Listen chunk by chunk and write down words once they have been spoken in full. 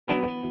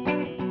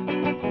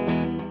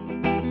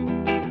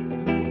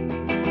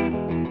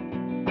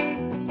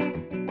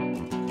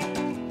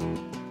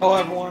Hello,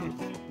 everyone.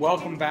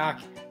 Welcome back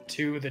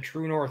to the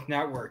True North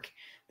Network.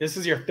 This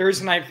is your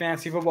Thursday night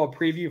fantasy football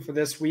preview for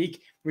this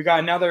week. We got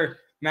another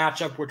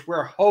matchup which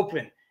we're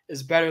hoping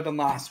is better than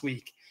last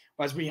week,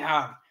 as we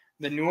have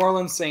the New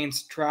Orleans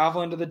Saints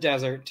travel into the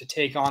desert to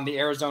take on the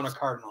Arizona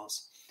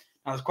Cardinals.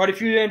 Now, there's quite a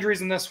few injuries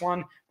in this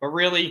one, but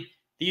really,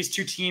 these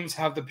two teams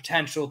have the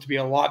potential to be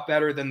a lot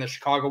better than the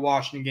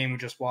Chicago-Washington game we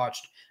just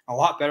watched, a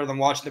lot better than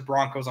watching the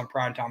Broncos on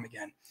primetime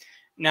again.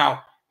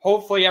 Now,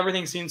 hopefully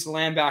everything seems to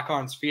land back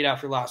on its feet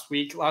after last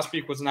week. Last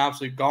week was an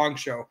absolute gong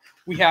show.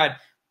 We had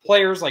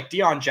players like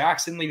Deion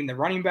Jackson leading the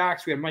running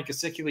backs. We had Mike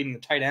Gesicki leading the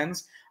tight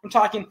ends. I'm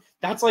talking,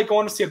 that's like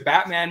going to see a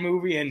Batman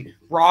movie and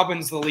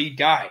Robin's the lead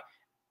guy.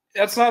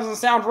 That doesn't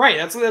sound right.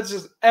 That's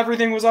just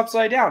everything was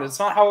upside down. It's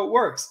not how it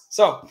works.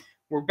 So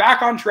we're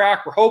back on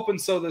track. We're hoping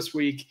so this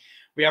week.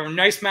 We have a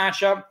nice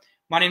matchup.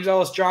 My name's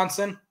Ellis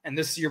Johnson, and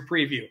this is your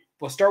preview.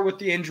 We'll start with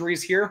the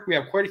injuries here. We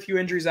have quite a few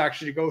injuries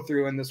actually to go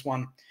through in this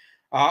one.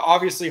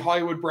 Obviously,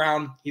 Hollywood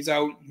Brown, he's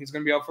out. He's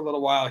going to be out for a little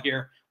while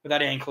here with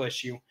that ankle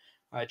issue.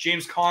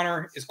 James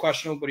Conner is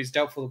questionable, but he's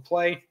doubtful to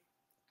play.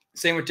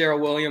 Same with Darrell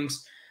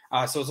Williams.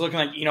 So it's looking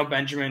like Eno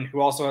Benjamin, who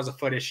also has a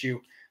foot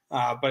issue,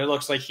 but it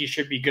looks like he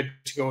should be good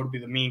to go to be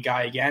the main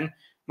guy again.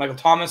 Michael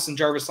Thomas and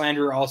Jarvis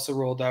Landry are also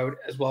rolled out,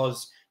 as well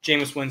as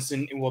Jameis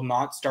Winston will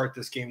not start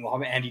this game. We'll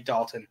have Andy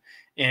Dalton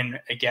in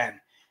again.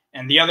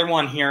 And the other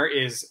one here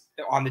is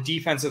on the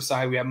defensive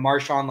side, we have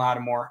Marshawn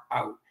Lattimore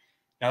out.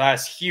 Now,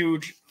 that's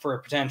huge for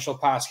potential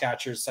pass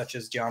catchers such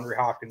as DeAndre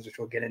Hopkins, which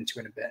we'll get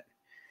into in a bit.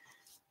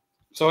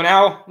 So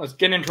now let's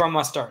get into our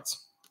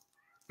must-starts.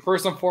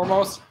 First and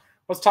foremost,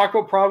 let's talk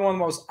about probably one of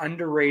the most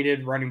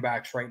underrated running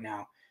backs right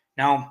now.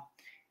 Now,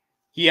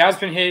 he has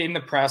been hitting the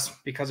press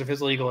because of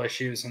his legal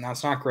issues, and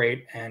that's not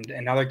great. And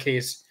another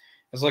case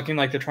is looking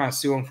like they're trying to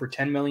sue him for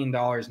 $10 million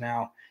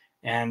now.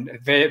 And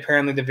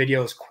apparently the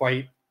video is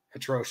quite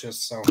atrocious.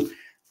 So,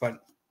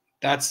 but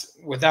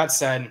with that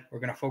said, we're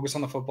going to focus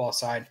on the football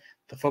side.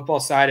 The football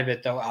side of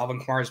it, though, Alvin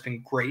Kamara has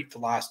been great the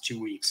last 2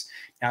 weeks.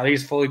 Now that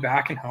he's fully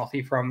back and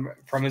healthy from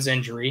his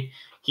injury,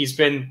 he's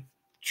been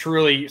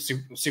truly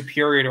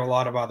superior to a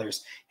lot of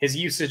others. His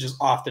usage is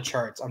off the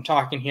charts. I'm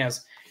talking he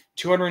has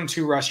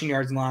 202 rushing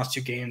yards in the last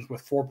 2 games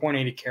with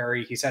 4.8 a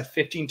carry. He's had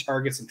 15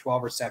 targets and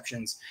 12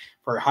 receptions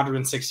for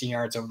 116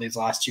 yards over these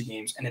last 2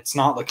 games, and it's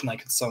not looking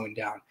like it's slowing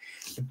down.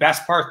 The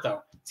best part,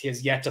 though, is he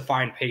has yet to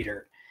find pay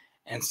dirt.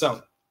 And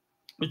so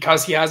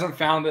because he hasn't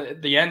found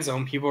the end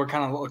zone, people are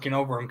kind of looking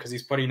over him because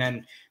he's putting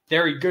in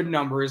very good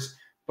numbers,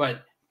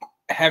 but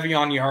heavy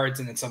on yards,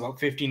 and it's about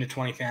 15 to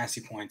 20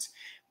 fantasy points.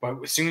 But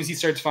as soon as he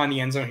starts finding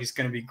the end zone, he's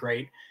going to be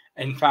great.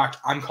 In fact,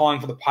 I'm calling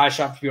for the pie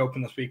shop to be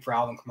open this week for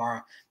Alvin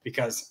Kamara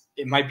because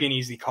it might be an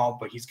easy call,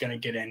 but he's going to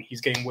get in.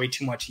 He's getting way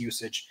too much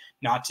usage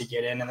not to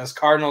get in. And this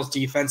Cardinals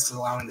defense is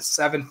allowing the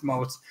 7th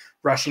most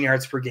rushing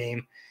yards per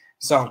game.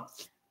 So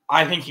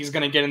I think he's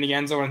going to get in the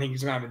end zone. I think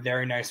he's going to have a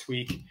very nice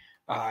week.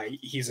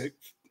 He's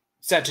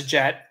set to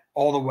jet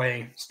all the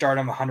way, start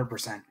him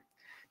 100%.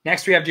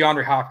 Next, we have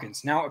DeAndre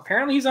Hopkins. Now,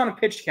 apparently he's on a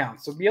pitch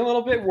count, so be a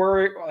little bit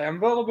worried.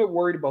 I'm a little bit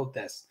worried about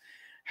this.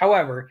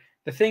 However,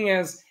 the thing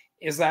is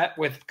that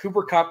with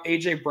Cooper Kupp,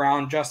 A.J.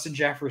 Brown, Justin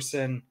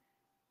Jefferson,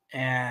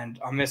 and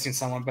I'm missing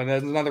someone, but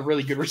there's another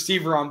really good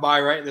receiver on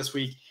bye right this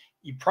week,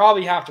 you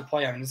probably have to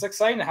play him. And it's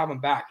exciting to have him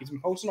back. He's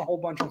been posting a whole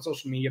bunch on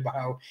social media about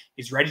how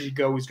he's ready to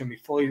go. He's going to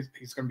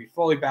be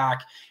fully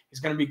back.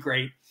 He's going to be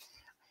great.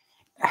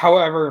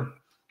 However,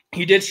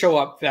 he did show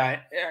up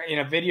that in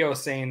a video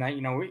saying that,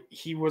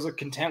 he wasn't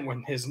content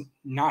with his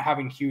not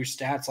having huge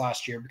stats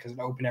last year because it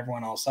opened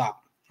everyone else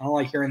up. I don't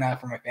like hearing that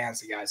from my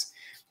fantasy guys.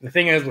 The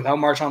thing is, without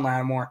Marshawn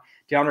Lattimore,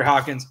 DeAndre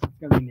Hopkins is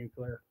going to be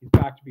nuclear. He's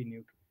back to be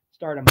nuke.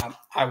 Start him up.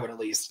 I would at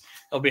least.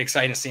 It'll be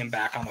exciting to see him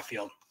back on the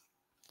field.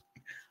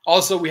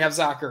 Also, we have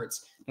Zach Ertz.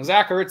 Now,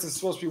 Zach Ertz is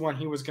supposed to be one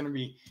he was going to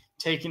be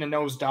taking a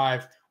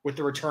nosedive with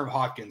the return of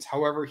Hopkins.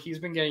 However, he's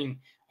been getting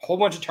a whole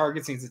bunch of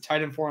targets, and he's a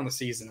tight end 4 on the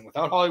season. And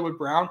without Hollywood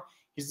Brown,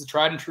 he's the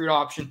tried and true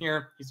option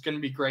here. He's going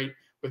to be great.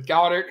 With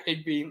Goddard,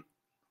 Higbee,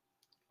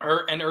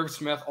 and Irv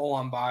Smith all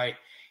on bye,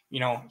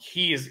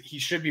 he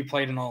should be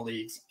played in all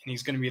leagues, and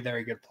he's going to be a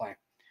very good play.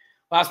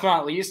 Last but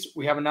not least,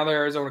 we have another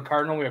Arizona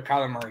Cardinal. We have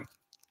Kyler Murray.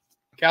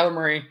 Kyler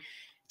Murray,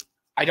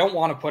 I don't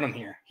want to put him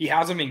here. He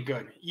hasn't been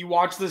good. You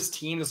watch this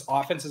team, this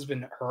offense has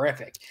been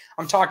horrific.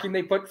 I'm talking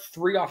they put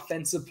 3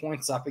 offensive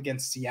points up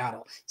against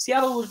Seattle.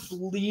 Seattle was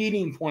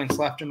leading points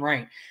left and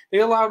right. They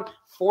allowed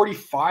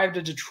 45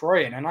 to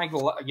Detroit. And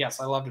yes,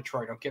 I love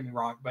Detroit. Don't get me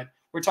wrong. But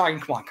we're talking,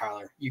 come on,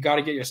 Kyler. You got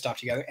to get your stuff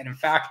together. And in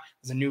fact,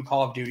 there's a new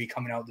Call of Duty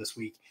coming out this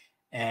week.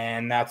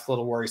 And that's a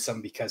little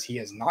worrisome because he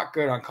is not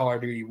good on Call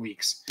of Duty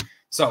weeks.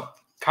 So,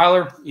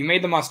 Kyler, you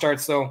made the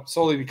must-starts, though,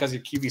 solely because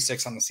you're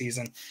QB6 on the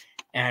season.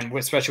 And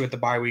especially with the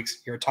bye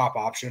weeks, you're a top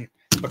option.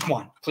 But come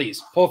on,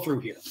 please, pull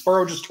through here.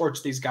 Burrow just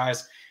torched these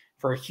guys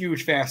for a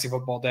huge fantasy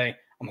football day.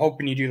 I'm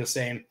hoping you do the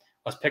same.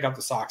 Let's pick up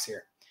the socks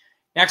here.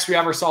 Next, we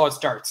have our solid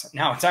starts.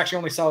 Now, it's actually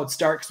only solid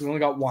start because we only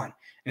got one.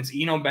 And it's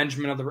Eno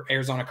Benjamin of the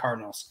Arizona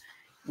Cardinals.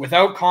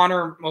 Without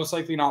Connor most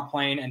likely not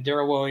playing and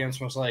Darrell Williams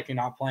most likely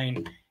not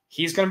playing,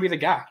 he's going to be the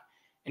guy.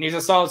 And he's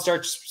a solid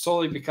start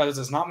solely because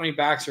there's not many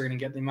backs who are going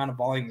to get the amount of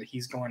volume that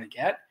he's going to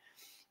get,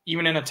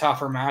 even in a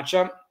tougher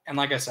matchup. And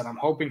like I said, I'm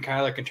hoping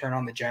Kyler can turn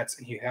on the Jets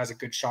and he has a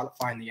good shot at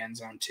finding the end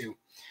zone too.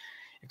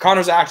 If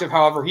Connor's active,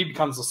 however, he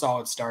becomes a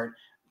solid start,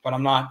 but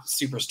I'm not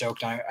super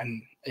stoked.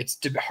 And it's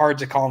hard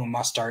to call him a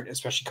must start,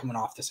 especially coming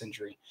off this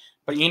injury.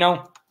 But,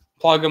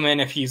 plug him in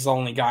if he's the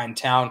only guy in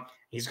town.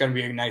 He's going to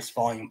be a nice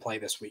volume play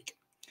this week.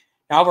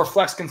 Now over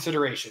flex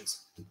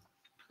considerations.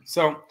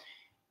 So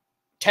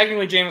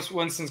technically Jameis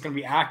Winston's going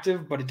to be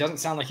active, but it doesn't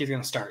sound like he's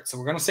going to start. So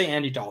we're going to say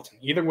Andy Dalton.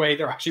 Either way,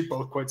 they're actually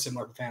both quite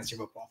similar to fantasy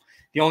football.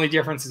 The only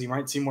difference is you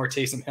might see more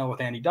Taysom Hill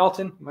with Andy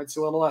Dalton. You might see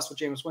a little less with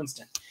Jameis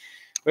Winston.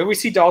 But if we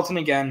see Dalton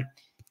again,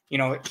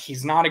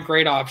 he's not a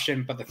great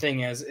option. But the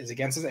thing is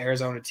against his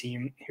Arizona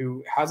team,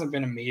 who hasn't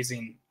been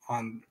amazing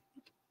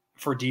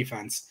for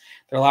defense.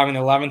 They're allowing the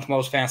 11th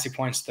most fantasy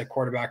points to the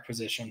quarterback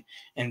position,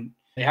 and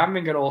they haven't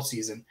been good all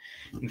season.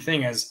 And the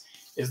thing is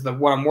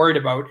what I'm worried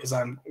about is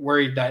I'm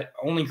worried that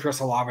only Chris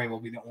Olave will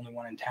be the only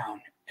one in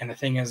town. And the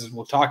thing is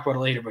we'll talk about it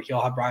later, but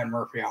he'll have Brian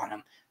Murphy on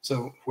him.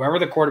 So whoever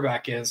the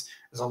quarterback is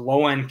a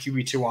low-end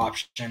QB2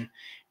 option,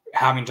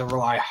 having to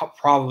rely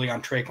probably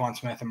on Traquan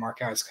Smith and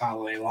Marquez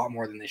Callaway a lot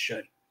more than they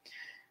should.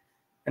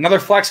 Another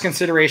flex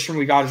consideration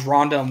we got is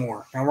Rondale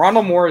Moore. Now,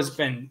 Rondale Moore has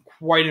been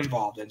quite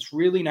involved. It's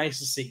really nice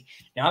to see.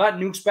 Now that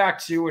Nuke's back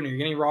too, and you're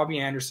getting Robbie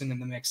Anderson in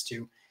the mix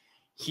too,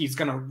 he's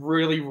going to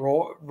really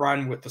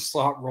run with the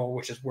slot role,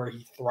 which is where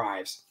he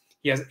thrives.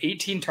 He has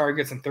 18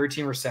 targets and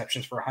 13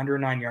 receptions for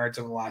 109 yards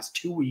over the last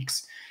 2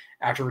 weeks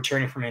after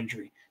returning from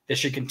injury. This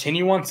should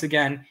continue once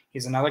again.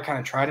 He's another kind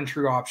of tried and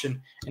true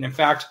option. And in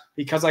fact,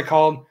 because I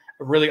called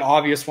a really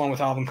obvious one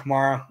with Alvin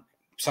Kamara,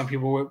 some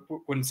people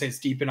wouldn't say it's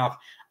deep enough.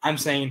 I'm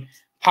saying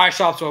pie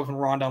shops open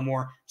Rondale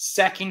Moore,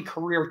 second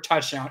career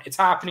touchdown. It's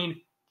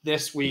happening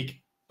this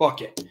week.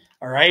 Book it.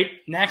 All right.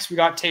 Next, we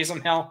got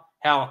Taysom Hill.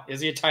 Hell, is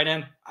he a tight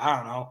end? I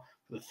don't know.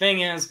 The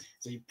thing is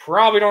you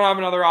probably don't have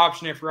another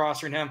option if you're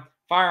rostering him.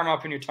 Fire him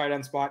up in your tight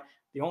end spot.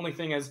 The only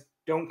thing is,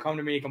 don't come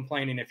to me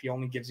complaining if he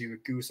only gives you a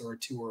goose or a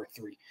 2 or a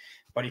 3.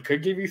 But he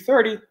could give you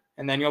 30,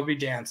 and then you'll be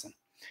dancing.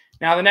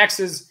 Now, the next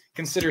is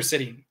consider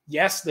sitting.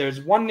 Yes,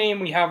 there's one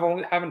name we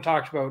haven't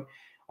talked about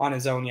on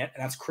his own yet,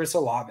 and that's Chris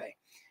Olave.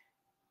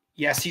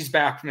 Yes, he's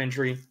back from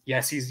injury.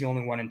 Yes, he's the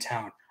only one in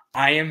town.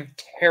 I am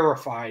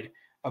terrified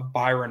of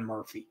Byron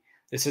Murphy.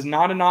 This is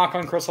not a knock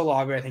on Chris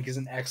Olave. I think he's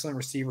an excellent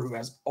receiver who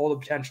has all the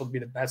potential to be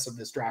the best of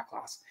this draft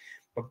class.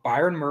 But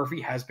Byron Murphy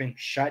has been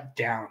shut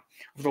down.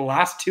 Over the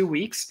last 2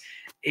 weeks,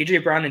 A.J.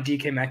 Brown and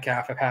DK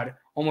Metcalf have had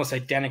almost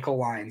identical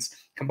lines,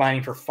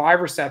 combining for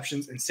 5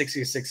 receptions and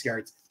 66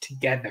 yards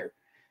together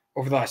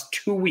over the last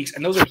 2 weeks.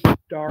 And those are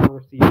star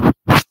receivers.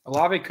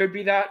 Olave could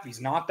be that. He's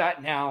not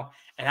that now.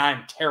 And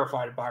I'm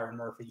terrified of Byron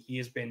Murphy. He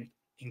has been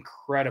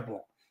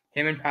incredible.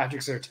 Him and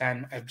Patrick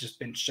Surtain have just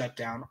been shut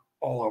down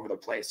all over the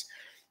place.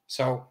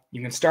 So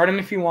you can start him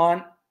if you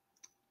want.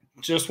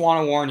 Just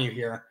want to warn you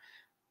here.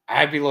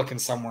 I'd be looking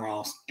somewhere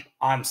else.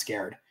 I'm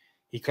scared.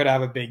 He could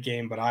have a big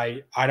game, but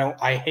I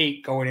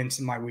hate going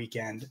into my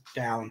weekend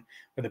down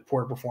with a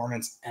poor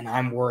performance, and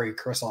I'm worried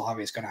Chris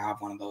Olave is going to have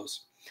one of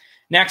those.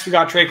 Next, we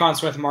got Traquan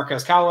Smith and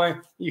Marquez Callaway.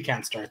 You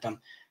can't start them.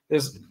 There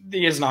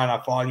is not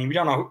enough volume. We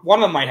don't know. One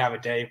of them might have a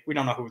day. We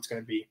don't know who it's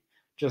going to be.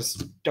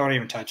 Just don't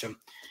even touch him.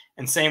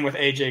 And same with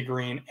A.J.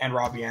 Green and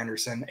Robbie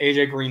Anderson.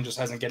 A.J. Green just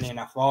hasn't getting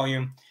enough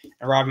volume.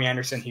 And Robbie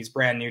Anderson, he's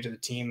brand new to the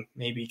team.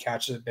 Maybe he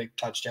catches a big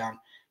touchdown.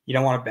 You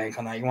don't want to bank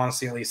on that. You want to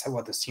see at least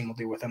what this team will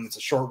do with him. It's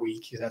a short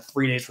week. He's had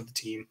 3 days with the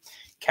team.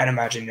 Can't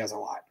imagine he does a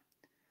lot.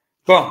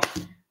 Boom.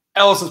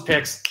 Ellis's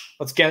picks.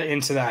 Let's get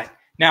into that.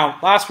 Now,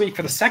 last week,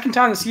 for the second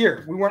time this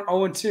year, we went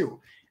 0-2.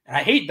 And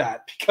I hate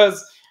that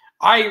because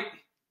I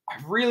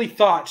really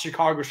thought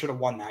Chicago should have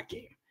won that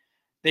game.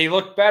 They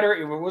looked better.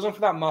 If it wasn't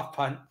for that muff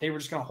punt, they were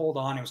just going to hold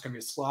on. It was going to be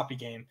a sloppy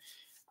game.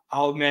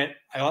 I'll admit,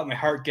 I let my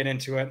heart get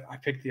into it. I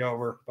picked the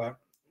over, but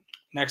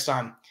next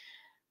time,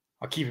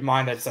 I'll keep in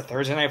mind that it's a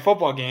Thursday night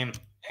football game,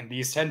 and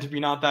these tend to be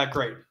not that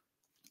great.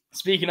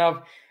 Speaking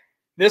of,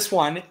 this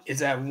one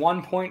is at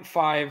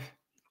 1.5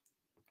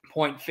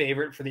 point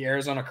favorite for the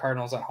Arizona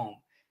Cardinals at home.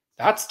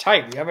 That's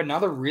tight. We have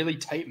another really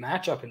tight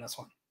matchup in this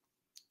one.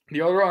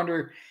 The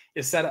over-under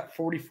is set at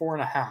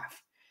 44.5.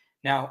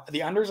 Now, the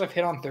unders I've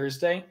hit on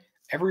Thursday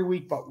every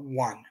week but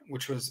one,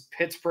 which was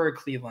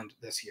Pittsburgh-Cleveland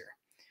this year.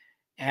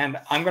 And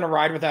I'm going to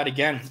ride with that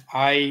again.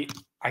 I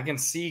can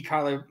see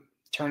Kyler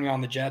turning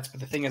on the Jets, but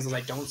the thing is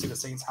I don't see the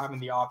Saints having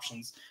the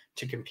options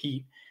to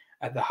compete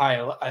at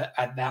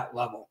that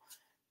level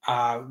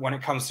when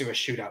it comes to a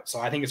shootout. So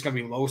I think it's going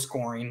to be low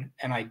scoring,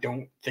 and I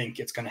don't think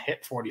it's going to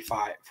hit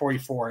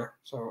 44.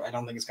 So I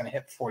don't think it's going to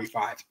hit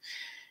 45.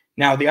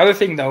 Now, the other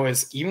thing, though,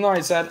 is even though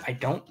I said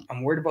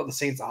I'm worried about the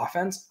Saints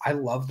offense, I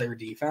love their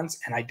defense,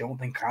 and I don't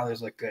think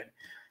Kyler's look good.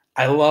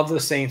 I love the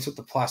Saints with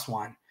the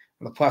 +1,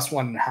 the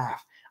 +1.5.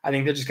 I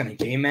think they're just going to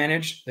game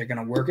manage. They're going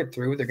to work it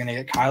through. They're going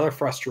to get Kyler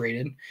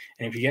frustrated.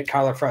 And if you get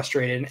Kyler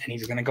frustrated and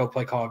he's going to go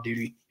play Call of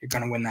Duty, you're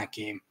going to win that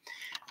game.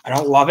 I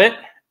don't love it.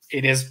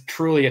 It is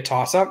truly a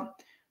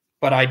toss-up.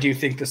 But I do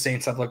think the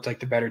Saints have looked like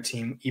the better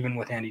team, even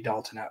with Andy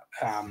Dalton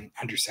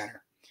under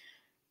center.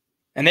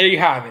 And there you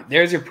have it.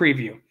 There's your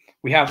preview.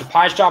 We have the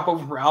pie shop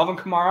over for Alvin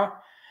Kamara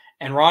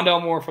and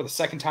Rondale Moore for the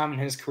second time in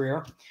his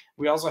career.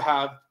 We also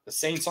have the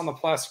Saints on the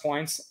plus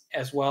points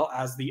as well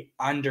as the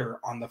under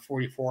on the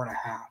 44.5.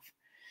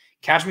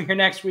 Catch me here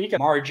next week.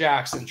 Amari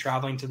Jackson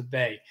traveling to the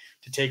Bay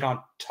to take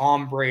on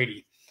Tom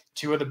Brady.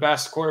 Two of the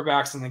best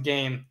quarterbacks in the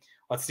game.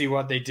 Let's see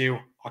what they do.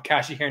 I'll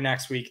catch you here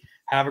next week.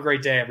 Have a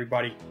great day,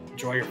 everybody.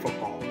 Enjoy your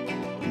football.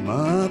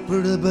 My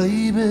pretty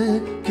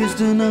baby kissed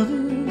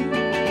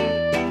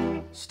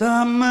another.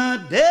 Stop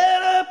my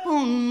dad up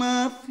on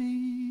my feet.